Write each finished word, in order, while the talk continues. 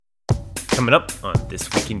Coming up on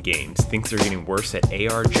This Week in Games, things are getting worse at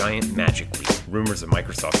AR giant Magic Leap. Rumors of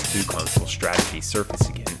Microsoft's new console strategy surface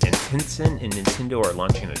again, and Tencent and Nintendo are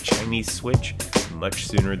launching a Chinese Switch much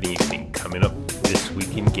sooner than you think. Coming up This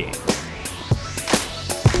Week in Games.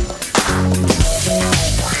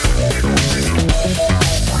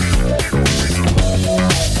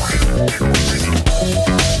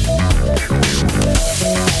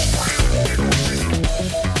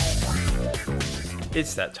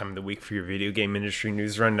 It's that time of the week for your video game industry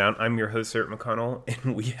news rundown. I'm your host, Eric McConnell,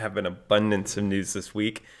 and we have an abundance of news this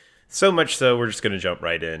week. So much so, we're just going to jump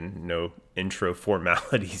right in. No intro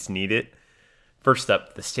formalities needed. First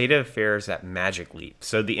up, the state of affairs at Magic Leap.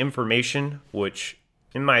 So the information, which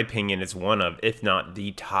in my opinion is one of, if not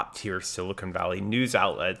the top tier Silicon Valley news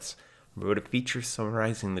outlets, wrote a feature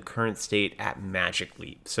summarizing the current state at Magic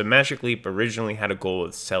Leap. So Magic Leap originally had a goal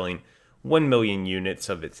of selling 1 million units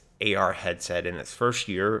of its AR headset in its first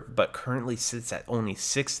year, but currently sits at only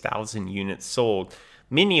 6,000 units sold,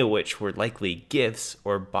 many of which were likely gifts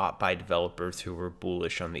or bought by developers who were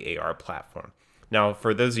bullish on the AR platform. Now,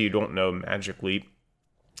 for those of you who don't know, Magic Leap,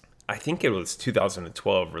 I think it was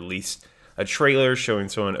 2012, released a trailer showing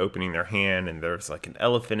someone opening their hand, and there's like an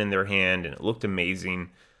elephant in their hand, and it looked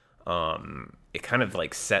amazing. It kind of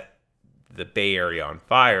like set the Bay Area on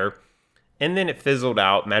fire. And then it fizzled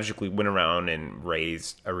out. Magic Leap went around and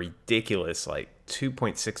raised a ridiculous like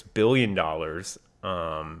 $2.6 billion.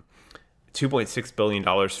 $2.6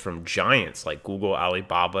 billion from giants like Google,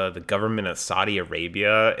 Alibaba, the government of Saudi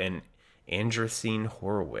Arabia, and Andreessen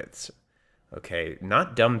Horowitz. Okay,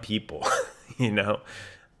 not dumb people, you know.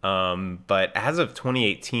 But as of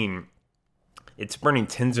 2018, it's burning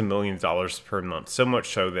tens of millions of dollars per month. So much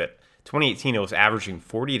so that 2018, it was averaging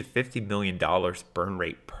 $40 to $50 million burn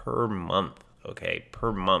rate per month, okay,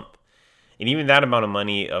 per month. And even that amount of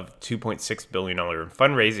money of $2.6 billion in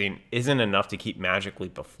fundraising isn't enough to keep Magic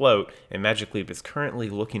Leap afloat, and Magic Leap is currently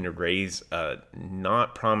looking to raise a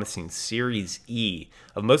not promising Series E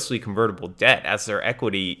of mostly convertible debt, as their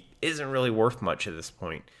equity isn't really worth much at this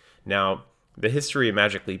point. Now, the history of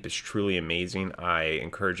Magic Leap is truly amazing. I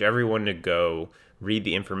encourage everyone to go read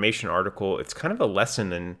the information article. It's kind of a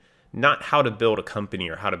lesson in not how to build a company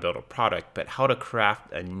or how to build a product, but how to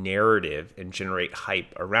craft a narrative and generate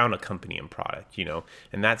hype around a company and product, you know?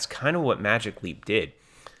 And that's kind of what Magic Leap did.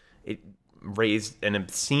 It raised an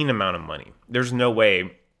obscene amount of money. There's no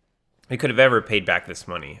way it could have ever paid back this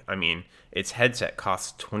money. I mean, its headset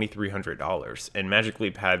cost $2,300, and Magic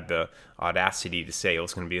Leap had the audacity to say it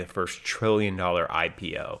was going to be the first $1 trillion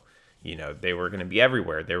IPO. You know, they were going to be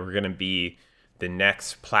everywhere. They were going to be the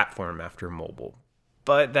next platform after mobile.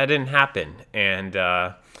 But that didn't happen, and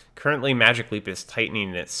currently Magic Leap is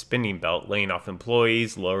tightening its spending belt, laying off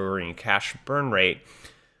employees, lowering cash burn rate.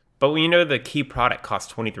 But when you know the key product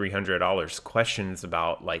costs $2,300, questions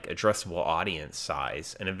about like addressable audience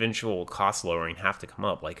size and eventual cost lowering have to come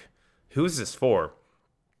up. Like, who's this for?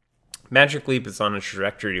 Magic Leap is on a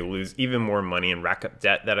trajectory to lose even more money and rack up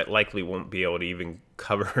debt that it likely won't be able to even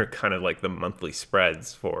cover kind of like the monthly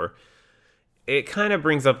spreads for. It kind of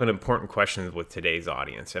brings up an important question with today's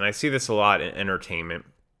audience, and I see this a lot in entertainment,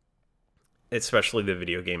 especially the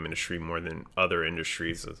video game industry more than other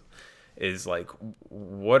industries, is like,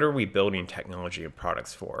 what are we building technology and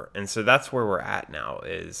products for? And so that's where we're at now,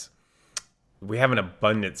 is we have an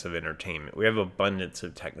abundance of entertainment, we have abundance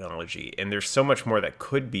of technology, and there's so much more that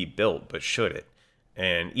could be built, but should it?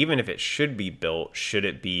 And even if it should be built, should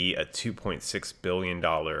it be a $2.6 billion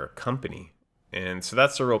company? And so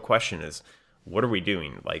that's the real question, is what are we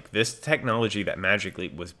doing? Like, this technology that Magic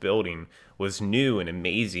Leap was building was new and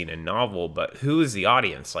amazing and novel, but who is the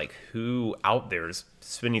audience? Like, who out there is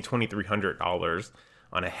spending $2,300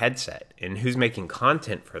 on a headset? And who's making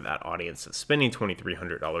content for that audience that's spending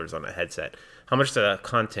 $2,300 on a headset? How much does that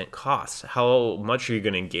content cost? How much are you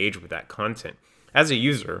going to engage with that content? As a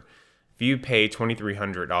user, if you pay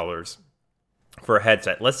 $2,300 for a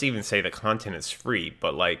headset, let's even say the content is free,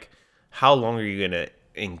 but like, how long are you going to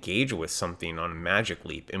engage with something on Magic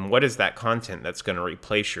Leap? And what is that content that's going to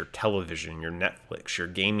replace your television, your Netflix, your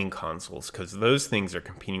gaming consoles? Because those things are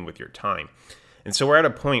competing with your time. And so we're at a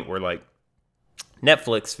point where, like,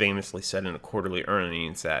 Netflix famously said in a quarterly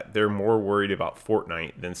earnings that they're more worried about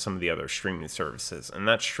Fortnite than some of the other streaming services. And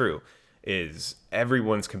that's true, is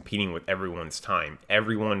everyone's competing with everyone's time.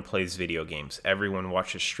 Everyone plays video games. Everyone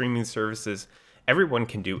watches streaming services. Everyone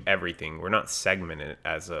can do everything. We're not segmented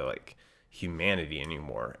as a, like, humanity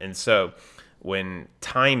anymore. And so when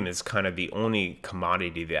time is kind of the only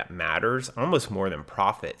commodity that matters, almost more than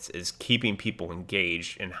profits, is keeping people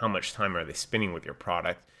engaged and how much time are they spending with your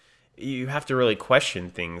product, you have to really question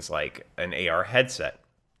things like an AR headset.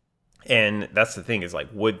 And that's the thing is like,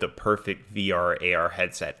 would the perfect VR AR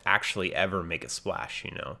headset actually ever make a splash?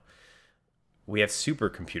 We have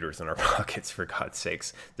supercomputers in our pockets, for God's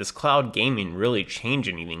sakes. Does cloud gaming really change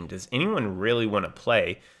anything? Does anyone really want to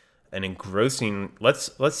play an engrossing,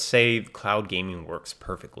 let's say cloud gaming works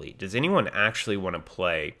perfectly. Does anyone actually want to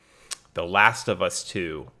play The Last of Us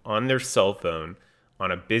 2 on their cell phone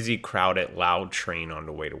on a busy, crowded, loud train on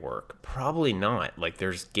the way to work? Probably not. Like,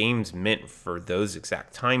 there's games meant for those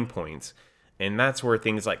exact time points. And that's where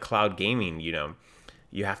things like cloud gaming,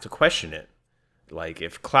 you have to question it. Like,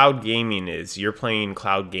 if cloud gaming is, you're playing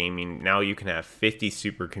cloud gaming, now you can have 50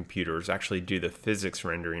 supercomputers actually do the physics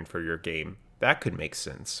rendering for your game. That could make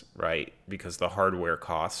sense, right? Because the hardware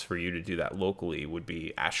costs for you to do that locally would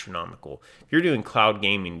be astronomical. If you're doing cloud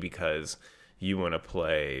gaming because you want to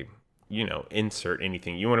play, insert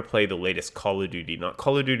anything, you want to play the latest Call of Duty, not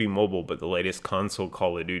Call of Duty Mobile, but the latest console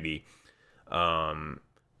Call of Duty on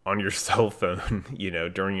your cell phone,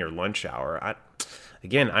 during your lunch hour. I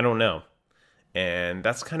don't know. And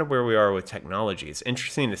that's kind of where we are with technology. It's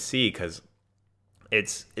interesting to see because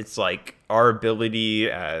it's like our ability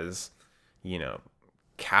as,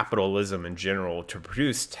 capitalism in general to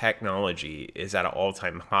produce technology is at an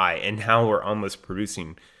all-time high. And now we're almost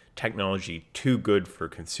producing technology too good for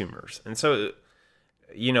consumers. And so,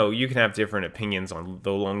 you can have different opinions on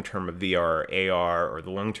the long term of VR, AR, or the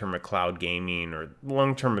long term of cloud gaming, or the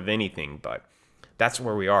long term of anything, but that's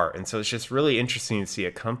where we are. And so it's just really interesting to see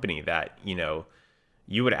a company that,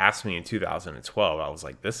 you would ask me in 2012, I was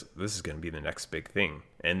like, this is going to be the next big thing.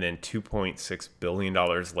 And then $2.6 billion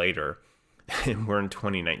later, and we're in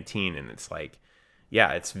 2019, and it's like,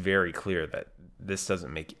 yeah, it's very clear that this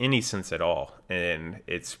doesn't make any sense at all. And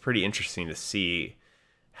it's pretty interesting to see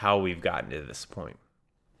how we've gotten to this point.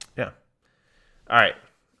 Yeah. All right.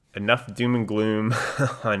 Enough doom and gloom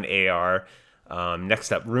on AR.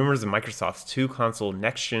 Next up, rumors of Microsoft's two-console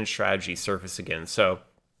next-gen strategy surface again. So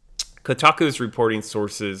Kotaku is reporting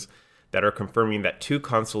sources that are confirming that two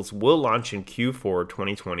consoles will launch in Q4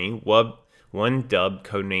 2020. One dubbed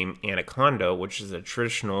codename Anaconda, which is a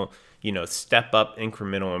traditional, step-up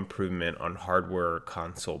incremental improvement on hardware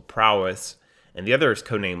console prowess. And the other is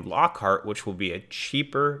codenamed Lockhart, which will be a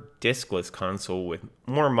cheaper diskless console with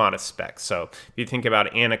more modest specs. So if you think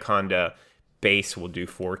about Anaconda, base will do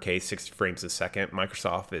 4K 60 frames a second.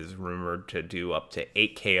 Microsoft is rumored to do up to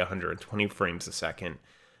 8K 120 frames a second.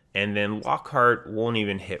 And then Lockhart won't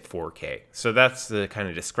even hit 4K. So that's the kind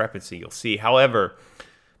of discrepancy you'll see. However,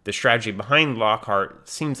 the strategy behind Lockhart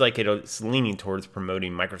seems like it's leaning towards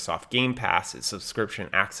promoting Microsoft Game Pass, its subscription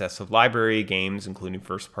access of library games, including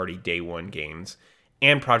first-party Day One games,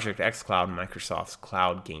 and Project xCloud, Microsoft's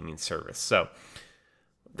cloud gaming service. So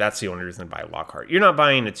that's the only reason to buy Lockhart. You're not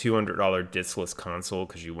buying a $200 diskless console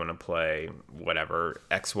because you want to play whatever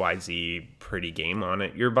XYZ pretty game on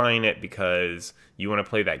it. You're buying it because you want to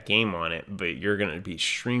play that game on it, but you're going to be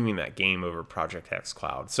streaming that game over Project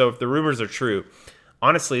xCloud. So if the rumors are true,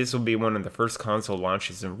 honestly, this will be one of the first console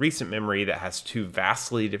launches in recent memory that has two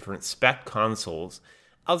vastly different spec consoles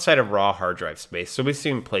outside of raw hard drive space. So we've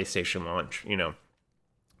seen PlayStation launch,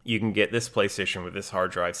 you can get this PlayStation with this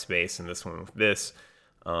hard drive space and this one with this.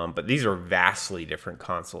 But these are vastly different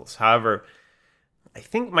consoles. However, I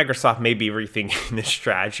think Microsoft may be rethinking this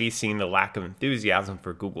strategy, seeing the lack of enthusiasm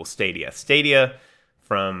for Google Stadia. Stadia,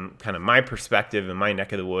 from kind of my perspective in my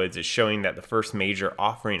neck of the woods, is showing that the first major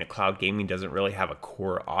offering of cloud gaming doesn't really have a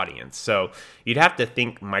core audience. So you'd have to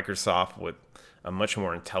think Microsoft, with a much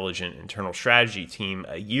more intelligent internal strategy team,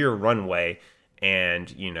 a year runway, and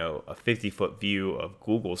a 50-foot view of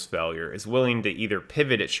Google's failure, is willing to either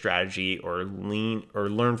pivot its strategy or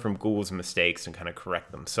learn from Google's mistakes and kind of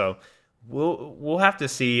correct them. So we'll have to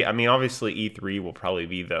see. I mean, obviously E3 will probably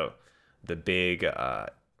be the big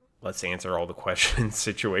let's answer all the questions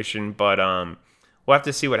situation, but we'll have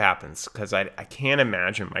to see what happens, because I can't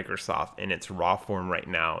imagine Microsoft in its raw form right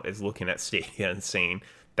now is looking at Stadia and saying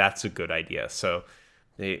that's a good idea. So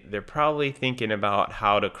they're probably thinking about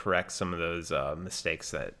how to correct some of those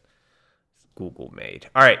mistakes that Google made.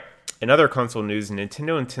 All right, in other console news,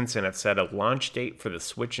 Nintendo and Tencent have set a launch date for the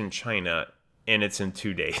Switch in China, and it's in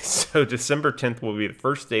 2 days. So December 10th will be the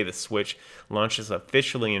first day the Switch launches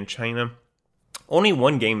officially in China. Only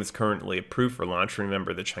one game is currently approved for launch.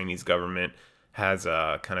 Remember, the Chinese government has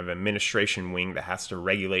a kind of administration wing that has to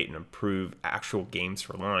regulate and approve actual games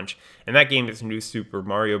for launch. And that game is New Super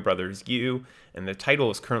Mario Bros. U, and the title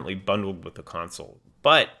is currently bundled with the console.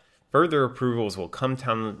 But further approvals will come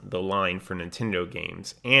down the line for Nintendo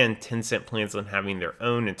games, and Tencent plans on having their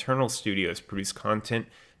own internal studios produce content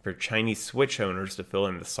for Chinese Switch owners to fill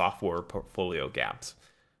in the software portfolio gaps.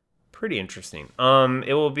 pretty interesting.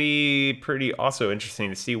 It will be pretty also interesting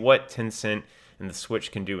to see what Tencent and the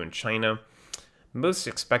Switch can do in China. Most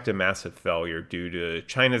expect a massive failure due to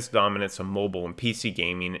China's dominance of mobile and PC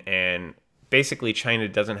gaming, and basically China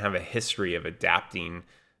doesn't have a history of adapting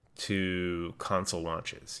to console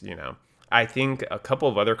launches, I think a couple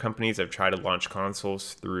of other companies have tried to launch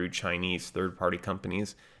consoles through Chinese third-party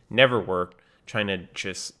companies. Never worked. China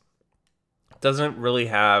just doesn't really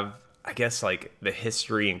have, I guess, like the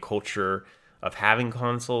history and culture of having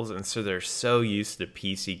consoles. And so they're so used to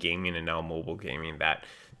PC gaming and now mobile gaming that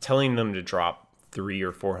telling them to drop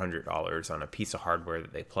 $300 or $400 on a piece of hardware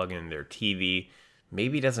that they plug in their TV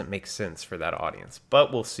maybe doesn't make sense for that audience.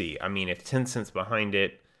 But we'll see. I mean, if Tencent's behind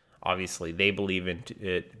it, obviously, they believe in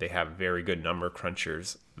it. They have very good number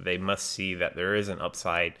crunchers. They must see that there is an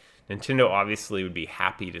upside. Nintendo obviously would be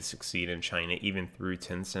happy to succeed in China, even through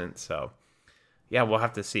Tencent. So, yeah, we'll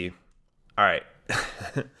have to see. All right.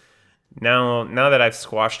 Now that I've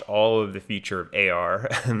squashed all of the future of AR,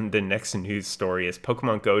 the next news story is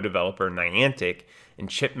Pokemon Go developer Niantic and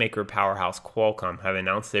chipmaker powerhouse Qualcomm have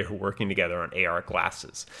announced they are working together on AR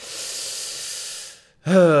glasses.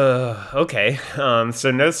 Okay, so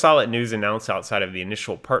no solid news announced outside of the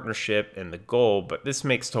initial partnership and the goal, but this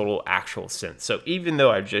makes total actual sense. So even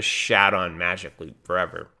though I've just shat on Magic Leap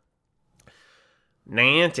forever,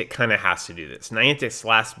 Niantic kind of has to do this. Niantic's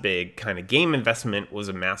last big kind of game investment was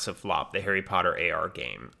a massive flop, the Harry Potter AR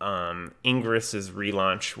game. Ingress's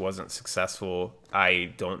relaunch wasn't successful.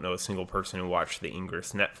 I don't know a single person who watched the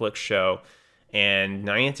Ingress Netflix show. And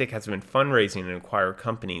Niantic has been fundraising and acquire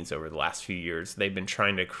companies over the last few years. They've been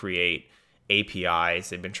trying to create APIs.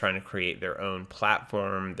 They've been trying to create their own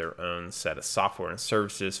platform, their own set of software and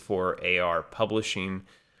services for AR publishing.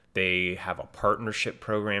 They have a partnership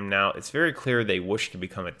program now. It's very clear they wish to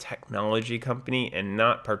become a technology company and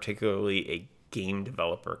not particularly a game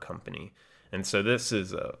developer company. And so this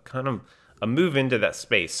is a kind of a move into that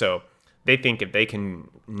space. So they think if they can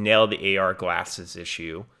nail the AR glasses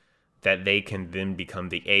issue, that they can then become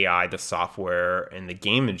the AI, the software, and the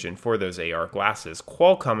game engine for those AR glasses.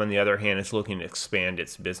 Qualcomm, on the other hand, is looking to expand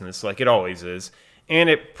its business like it always is. And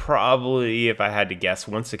it probably, if I had to guess,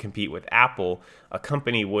 wants to compete with Apple, a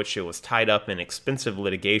company which it was tied up in expensive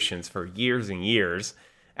litigations for years and years.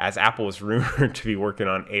 As Apple was rumored to be working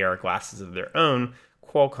on AR glasses of their own,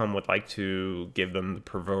 Qualcomm would like to give them the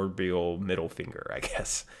proverbial middle finger, I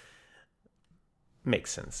guess.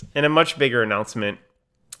 Makes sense. And a much bigger announcement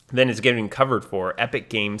than is getting covered for, Epic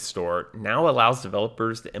Games Store now allows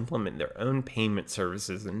developers to implement their own payment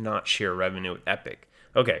services and not share revenue with Epic.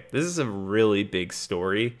 Okay, this is a really big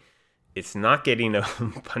story. It's not getting a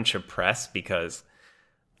bunch of press because,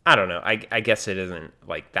 I don't know, I guess it isn't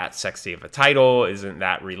like that sexy of a title, isn't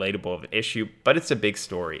that relatable of an issue, but it's a big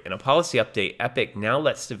story. In a policy update, Epic now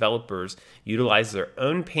lets developers utilize their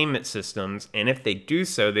own payment systems, and if they do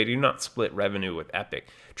so, they do not split revenue with Epic.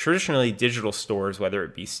 Traditionally, digital stores, whether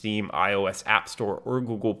it be Steam, iOS App Store, or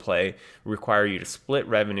Google Play, require you to split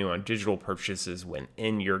revenue on digital purchases when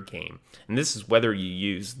in your game. And this is whether you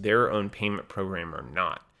use their own payment program or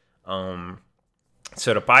not.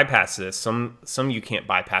 So to bypass this, some you can't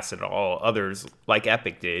bypass it at all. Others, like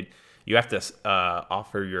Epic did, you have to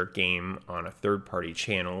offer your game on a third-party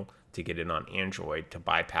channel to get it on Android to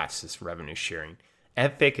bypass this revenue sharing.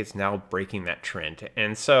 Epic is now breaking that trend.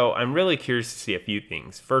 And so I'm really curious to see a few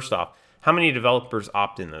things. First off, how many developers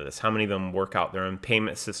opt into this? How many of them work out their own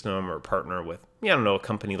payment system or partner with, a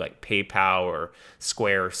company like PayPal or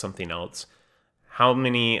Square or something else? How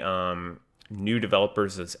many new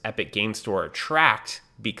developers does Epic Games Store attract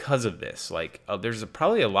because of this? There's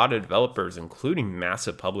probably a lot of developers, including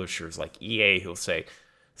massive publishers like EA, who'll say,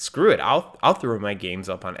 screw it, I'll throw my games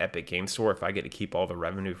up on Epic Games Store if I get to keep all the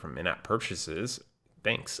revenue from in-app purchases.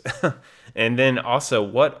 Thanks. And then also,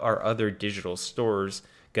 what are other digital stores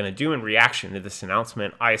going to do in reaction to this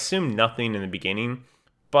announcement? I assume nothing in the beginning,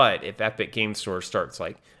 but if Epic Games Store starts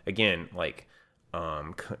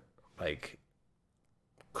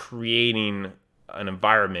creating an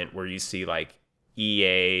environment where you see like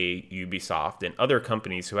EA, Ubisoft, and other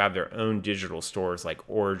companies who have their own digital stores like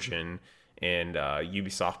Origin and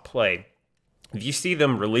Ubisoft Play, if you see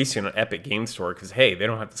them releasing an Epic Games Store because, hey, they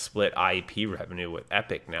don't have to split IEP revenue with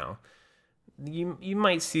Epic now, you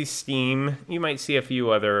might see Steam, you might see a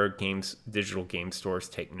few other digital game stores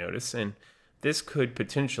take notice, and this could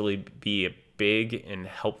potentially be a big and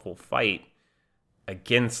helpful fight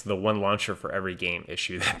against the one launcher for every game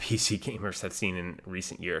issue that PC gamers have seen in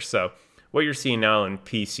recent years. So what you're seeing now in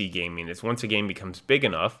PC gaming is once a game becomes big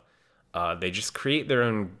enough, they just create their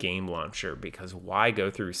own game launcher, because why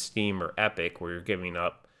go through Steam or Epic where you're giving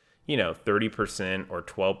up, 30% or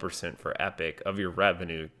 12% for Epic of your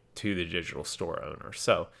revenue to the digital store owner.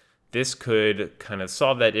 So this could kind of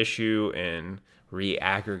solve that issue and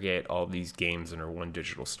re-aggregate all these games under one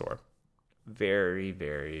digital store. Very,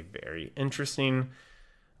 very, very interesting.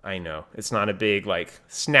 I know it's not a big,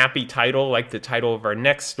 snappy title like the title of our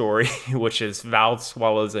next story, which is Valve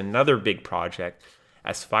swallows another big project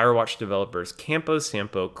as Firewatch developers Campo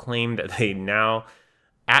Sampo claim that they now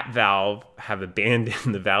at Valve have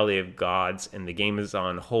abandoned the Valley of Gods and the game is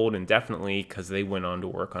on hold indefinitely because they went on to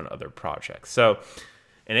work on other projects. So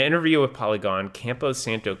in an interview with Polygon, Campo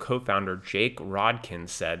Santo co-founder Jake Rodkin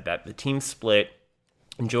said that the team split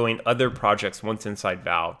and joined other projects once inside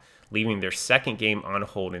Valve, leaving their second game on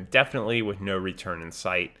hold indefinitely with no return in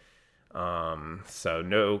sight. So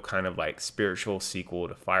no kind of spiritual sequel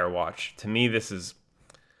to Firewatch. To me, this is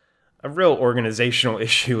a real organizational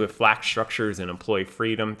issue with flat structures and employee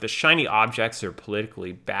freedom. The shiny objects or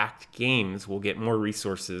politically backed games will get more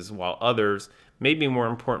resources while others, maybe more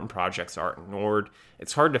important projects, are ignored.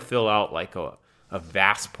 It's hard to fill out a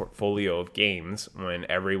vast portfolio of games when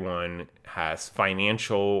everyone has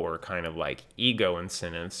financial or kind of ego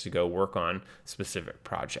incentives to go work on specific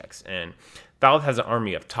projects. And Valve has an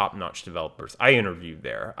army of top-notch developers. I interviewed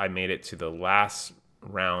there. I made it to the last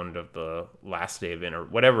round of the last day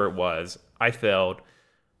of whatever it was. I failed.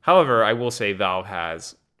 However, I will say Valve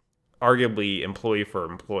has arguably employee for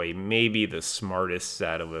employee, maybe the smartest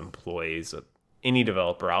set of employees of any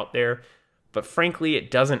developer out there. But frankly, it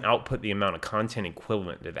doesn't output the amount of content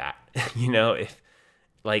equivalent to that. If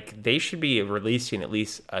they should be releasing at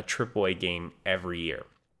least a AAA game every year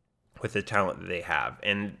with the talent that they have,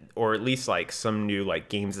 or at least some new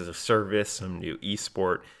games as a service, some new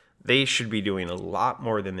esport. They should be doing a lot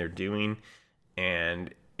more than they're doing,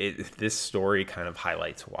 and this story kind of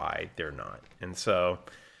highlights why they're not. And so,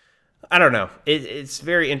 I don't know. It's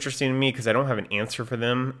very interesting to me because I don't have an answer for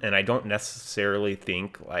them, and I don't necessarily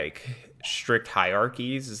think strict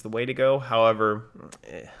hierarchies is the way to go. However,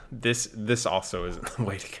 this also isn't the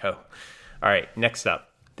way to go. All right, next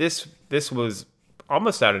up. This was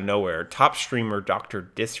almost out of nowhere. Top streamer Dr.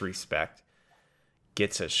 Disrespect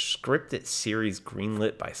gets a scripted series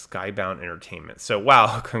greenlit by Skybound Entertainment. So,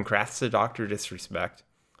 wow, congrats to Dr. Disrespect.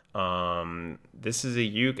 This is a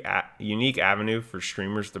unique avenue for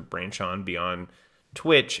streamers to branch on beyond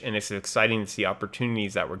Twitch, and it's exciting to see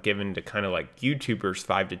opportunities that were given to kind of YouTubers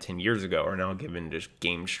 5 to 10 years ago are now given to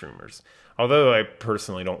game streamers. Although I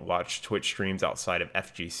personally don't watch Twitch streams outside of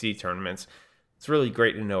FGC tournaments, it's really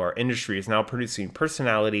great to know our industry is now producing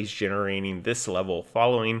personalities generating this level of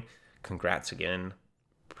following. Congrats again.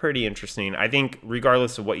 Pretty interesting. I think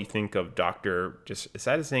regardless of what you think of is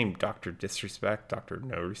that his name? Dr. Disrespect? Dr.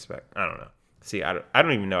 No Respect? I don't know. See, I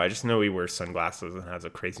don't even know. I just know he wears sunglasses and has a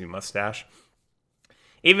crazy mustache.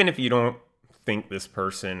 Even if you don't think this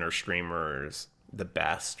person or streamer is the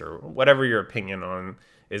best or whatever your opinion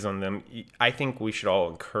is on them, I think we should all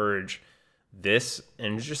encourage this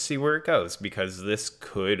and just see where it goes, because this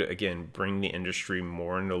could, again, bring the industry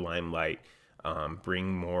more into limelight,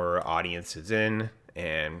 bring more audiences in,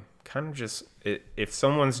 and kind of just, if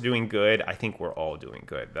someone's doing good, I think we're all doing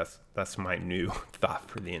good. That's my new thought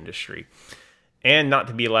for the industry. And not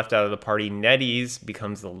to be left out of the party, NetEase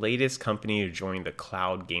becomes the latest company to join the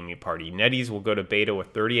cloud gaming party. NetEase will go to beta with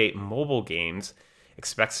 38 mobile games,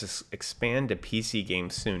 expects to expand to PC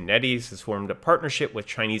games soon. NetEase has formed a partnership with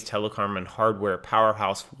Chinese telecom and hardware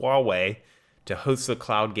powerhouse Huawei to host the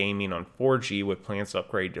cloud gaming on 4G with plans to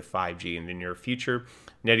upgrade to 5G in the near future.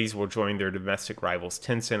 NetEase will join their domestic rivals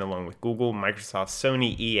Tencent along with Google, Microsoft,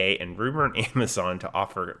 Sony, EA, and rumored Amazon to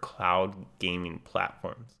offer cloud gaming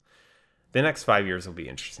platforms. The next 5 years will be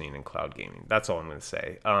interesting in cloud gaming. That's all I'm going to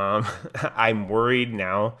say. I'm worried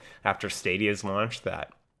now after Stadia's launch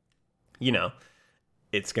that,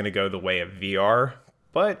 it's going to go the way of VR,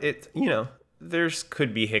 but there's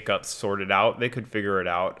could be hiccups sorted out. They could figure it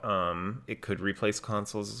out. It could replace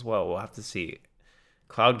consoles as well. We'll have to see.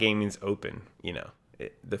 Cloud gaming's open,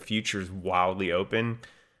 the future's wildly open.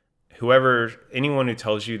 Anyone who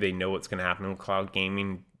tells you they know what's going to happen with cloud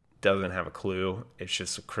gaming doesn't have a clue. It's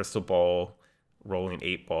just a crystal ball, rolling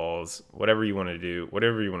 8 balls, whatever you want to do,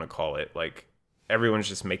 whatever you want to call it. Everyone's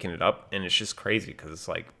just making it up, and it's just crazy because it's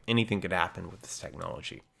anything could happen with this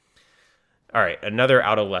technology. All right, another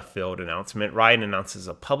out of left field announcement. Riot announces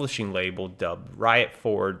a publishing label dubbed Riot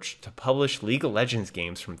Forge to publish League of Legends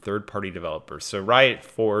games from third-party developers. So Riot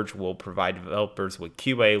Forge will provide developers with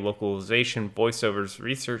QA, localization, voiceovers,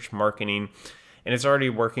 research, marketing, and it's already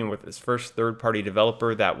working with its first third-party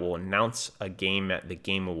developer that will announce a game at the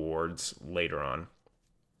Game Awards later on.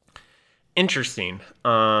 Interesting.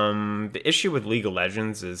 The issue with League of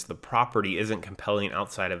Legends is the property isn't compelling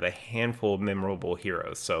outside of a handful of memorable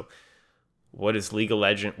heroes. So, what is League of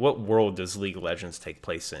Legends? What world does League of Legends take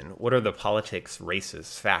place in? What are the politics,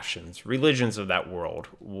 races, fashions, religions of that world?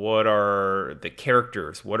 What are the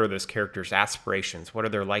characters? What are those characters' aspirations? What are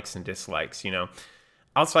their likes and dislikes?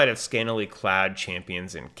 Outside of scantily clad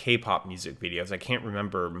champions and K-pop music videos, I can't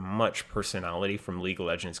remember much personality from League of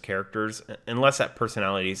Legends characters, unless that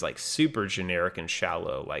personality is like super generic and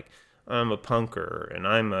shallow, like I'm a punker and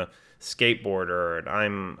I'm a skateboarder and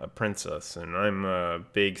I'm a princess and I'm a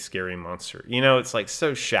big scary monster. It's like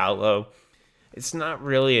so shallow. It's not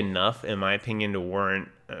really enough, in my opinion, to warrant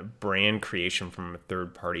a brand creation from a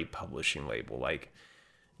third-party publishing label. Like,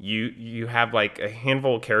 you have like a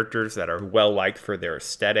handful of characters that are well liked for their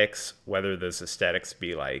aesthetics, whether those aesthetics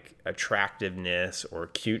be like attractiveness or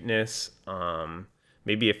cuteness.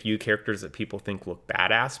 Maybe a few characters that people think look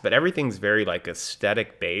badass, but everything's very like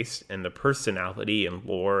aesthetic based, and the personality and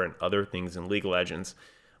lore and other things in League of Legends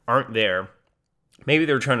aren't there. Maybe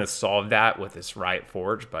they're trying to solve that with this Riot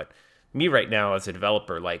Forge, but me right now as a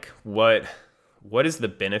developer, like what is the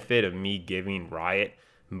benefit of me giving Riot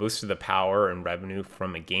most of the power and revenue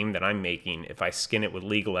from a game that I'm making if I skin it with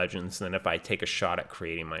League of Legends than if I take a shot at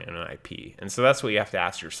creating my own IP? And so that's what you have to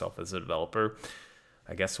ask yourself as a developer.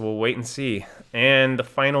 I guess we'll wait and see. And the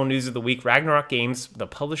final news of the week, Ragnarok Games, the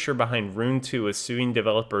publisher behind Rune 2, is suing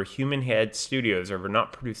developer Human Head Studios over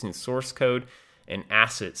not producing source code and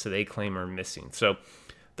assets they claim are missing. So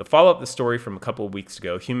to follow up the story from a couple of weeks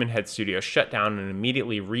ago, Human Head Studios shut down and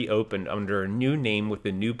immediately reopened under a new name with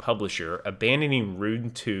a new publisher, abandoning Rune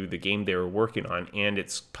 2, the game they were working on, and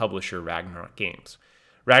its publisher, Ragnarok Games.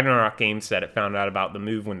 Ragnarok Games said it found out about the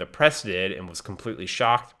move when the press did and was completely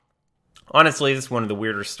shocked. Honestly, this is one of the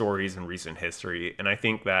weirder stories in recent history, and I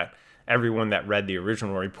think that everyone that read the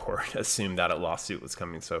original report assumed that a lawsuit was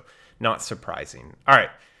coming, so not surprising. All right.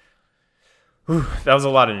 Whew, that was a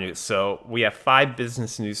lot of news. So we have 5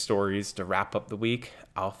 business news stories to wrap up the week.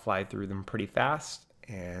 I'll fly through them pretty fast,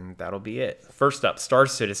 and that'll be it. First up, Star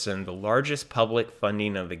Citizen, the largest public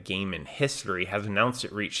funding of a game in history, has announced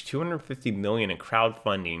it reached $250 million in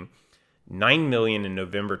crowdfunding, $9 million in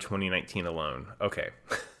November 2019 alone. Okay.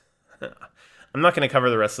 I'm not going to cover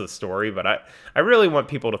the rest of the story, but I really want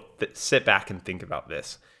people to sit back and think about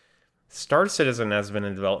this. Star Citizen has been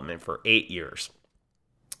in development for 8 years.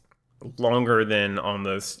 Longer than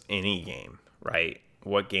almost any game, right?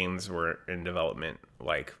 What games were in development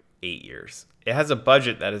like 8 years? It has a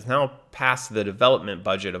budget that has now passed the development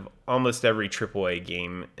budget of almost every AAA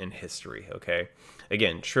game in history, okay?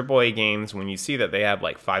 Again, AAA games, when you see that they have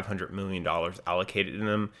like $500 million allocated in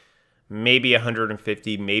them, maybe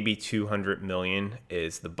 150, maybe 200 million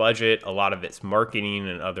is the budget. A lot of it's marketing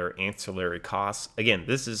and other ancillary costs. Again,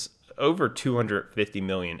 this is over 250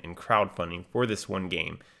 million in crowdfunding for this one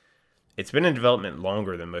game. It's been in development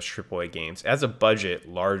longer than most AAA games. It has a budget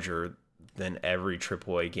larger than every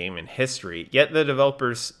AAA game in history. Yet the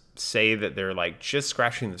developers say that they're like just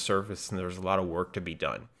scratching the surface and there's a lot of work to be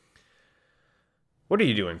done. What are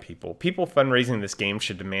you doing, people? People fundraising this game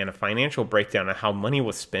should demand a financial breakdown of how money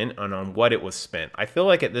was spent and on what it was spent. I feel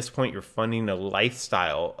like at this point you're funding a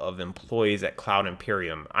lifestyle of employees at Cloud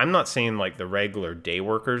Imperium. I'm not saying like the regular day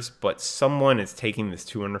workers, but someone is taking this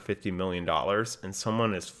 $250 million and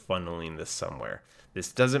someone is funneling this somewhere.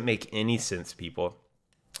 This doesn't make any sense, people.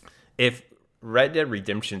 If Red Dead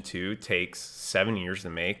Redemption 2 takes 7 years to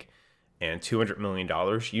make, and $200 million,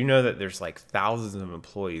 you know that there's like thousands of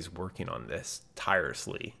employees working on this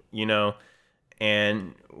tirelessly,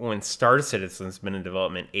 And when Star Citizen's been in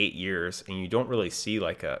development 8 years and you don't really see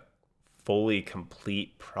like a fully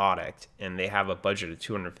complete product and they have a budget of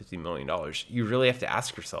 $250 million, you really have to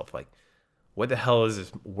ask yourself, like, what the hell is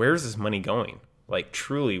this? Where's this money going? Like,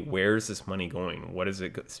 truly, where's this money going? What is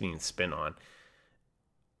it being spent on?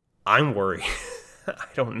 I'm worried. I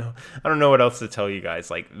don't know what else to tell you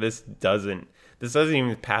guys. Like, this doesn't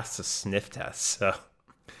even pass the sniff test. So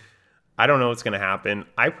I don't know what's going to happen.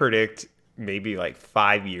 I predict maybe like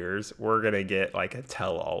 5 years, we're going to get like a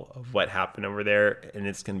tell-all of what happened over there, and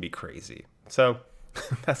it's going to be crazy. So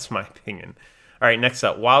that's my opinion. All right, next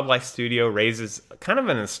up, Wildlife Studio raises kind of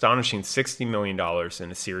an astonishing $60 million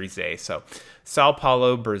in a Series A. So Sao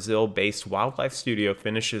Paulo, Brazil-based Wildlife Studio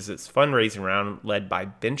finishes its fundraising round led by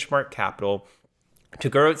Benchmark Capital to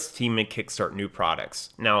grow its team and kickstart new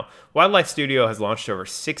products. Now, Wildlife Studio has launched over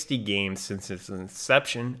 60 games since its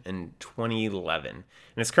inception in 2011, and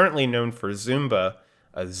it's currently known for Zumba,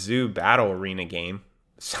 a zoo battle arena game.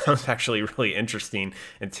 Sounds actually really interesting.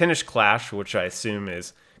 And Tennis Clash, which I assume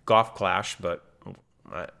is Golf Clash, but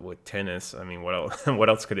with tennis, I mean, what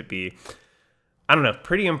else could it be? I don't know,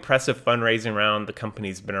 pretty impressive fundraising round. The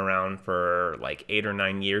company's been around for like 8 or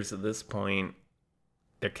 9 years at this point.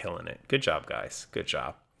 They're killing it. Good job, guys. Good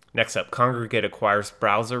job. Next up, Kongregate acquires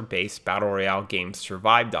browser-based battle royale game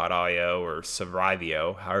Survive.io or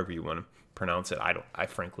Survivio, however you want to pronounce it. I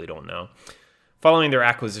frankly don't know. Following their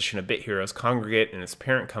acquisition of Bit Heroes, Kongregate and its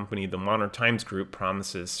parent company, the Modern Times Group,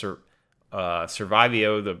 promises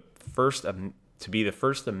Survivio to be the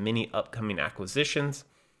first of many upcoming acquisitions.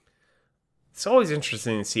 It's always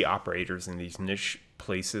interesting to see operators in these niche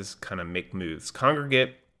places kind of make moves.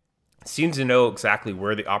 Kongregate seems to know exactly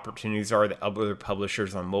where the opportunities are that other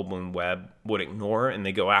publishers on mobile and web would ignore, and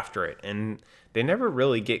they go after it. And they never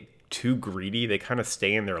really get too greedy. They kind of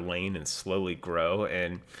stay in their lane and slowly grow.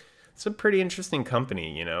 And it's a pretty interesting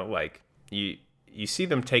company, you know, like you see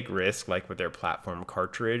them take risks like with their platform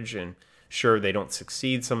Cartridge, and sure, they don't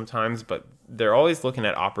succeed sometimes, but they're always looking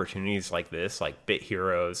at opportunities like this, like Bit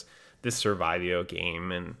Heroes, this Survivio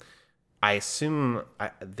game, and I assume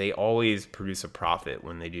they always produce a profit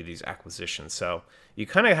when they do these acquisitions. So you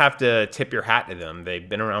kind of have to tip your hat to them. They've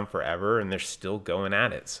been around forever and they're still going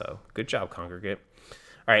at it. So good job, Kongregate.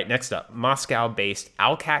 All right, next up, Moscow-based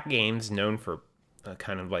Owlcat Games, known for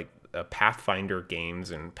kind of like Pathfinder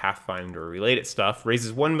games and Pathfinder-related stuff,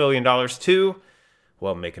 raises $1 million to,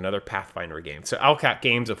 well, make another Pathfinder game. So Owlcat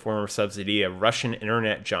Games, a former subsidiary of Russian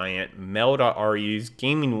internet giant Mail.ru's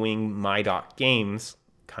gaming wing My.Games,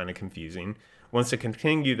 kind of confusing, wants to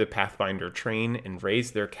continue the Pathfinder train and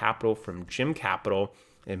raise their capital from Gem Capital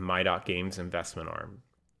and My.Games investment arm.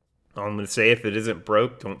 I'm going to say, if it isn't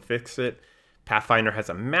broke, don't fix it. Pathfinder has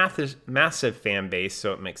a massive fan base,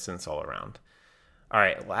 so it makes sense all around. All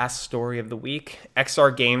right, last story of the week.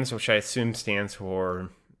 XR Games, which I assume stands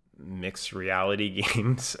for Mixed Reality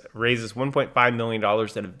Games, raises $1.5 million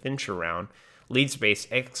in a venture round. Leeds-based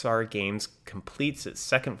XR Games completes its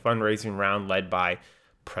second fundraising round led by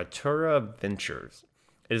Pratura Ventures.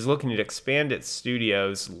 It is looking to expand its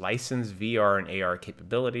studio's licensed VR and AR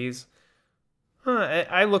capabilities.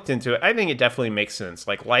 I looked into it. I think it definitely makes sense.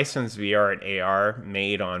 Like, licensed VR and AR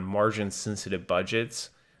made on margin-sensitive budgets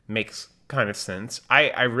makes kind of sense.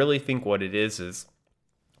 I really think what it is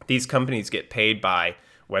these companies get paid by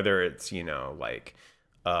whether it's, you know, like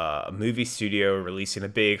a movie studio releasing a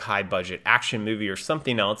big high budget action movie or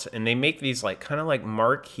something else, and they make these like kind of like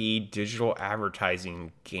marquee digital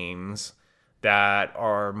advertising games that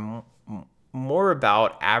are more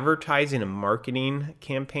about advertising and marketing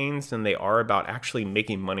campaigns than they are about actually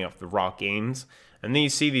making money off the raw games. And then you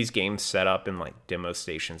see these games set up in like demo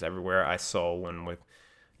stations everywhere. I saw one with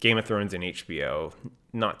Game of Thrones and HBO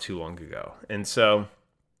not too long ago, and so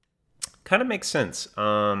kind of makes sense.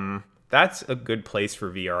 That's a good place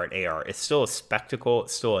for VR and AR. It's still a spectacle.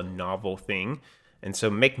 It's still a novel thing. And so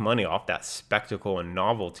make money off that spectacle and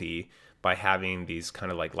novelty by having these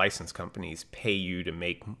kind of like license companies pay you to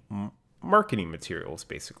make marketing materials,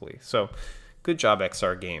 basically. So good job,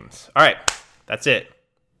 XR Games. All right, that's it.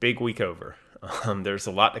 Big week over. There's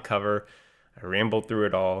a lot to cover. I rambled through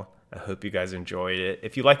it all. I hope you guys enjoyed it.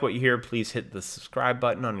 If you like what you hear, please hit the subscribe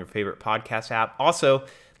button on your favorite podcast app. Also,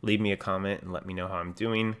 leave me a comment and let me know how I'm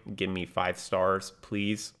doing. Give me 5 stars,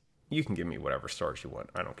 please. You can give me whatever stars you want.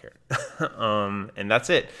 I don't care. And that's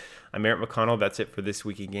it. I'm Eric McConnell. That's it for This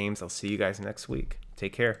Week in Games. I'll see you guys next week.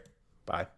 Take care. Bye.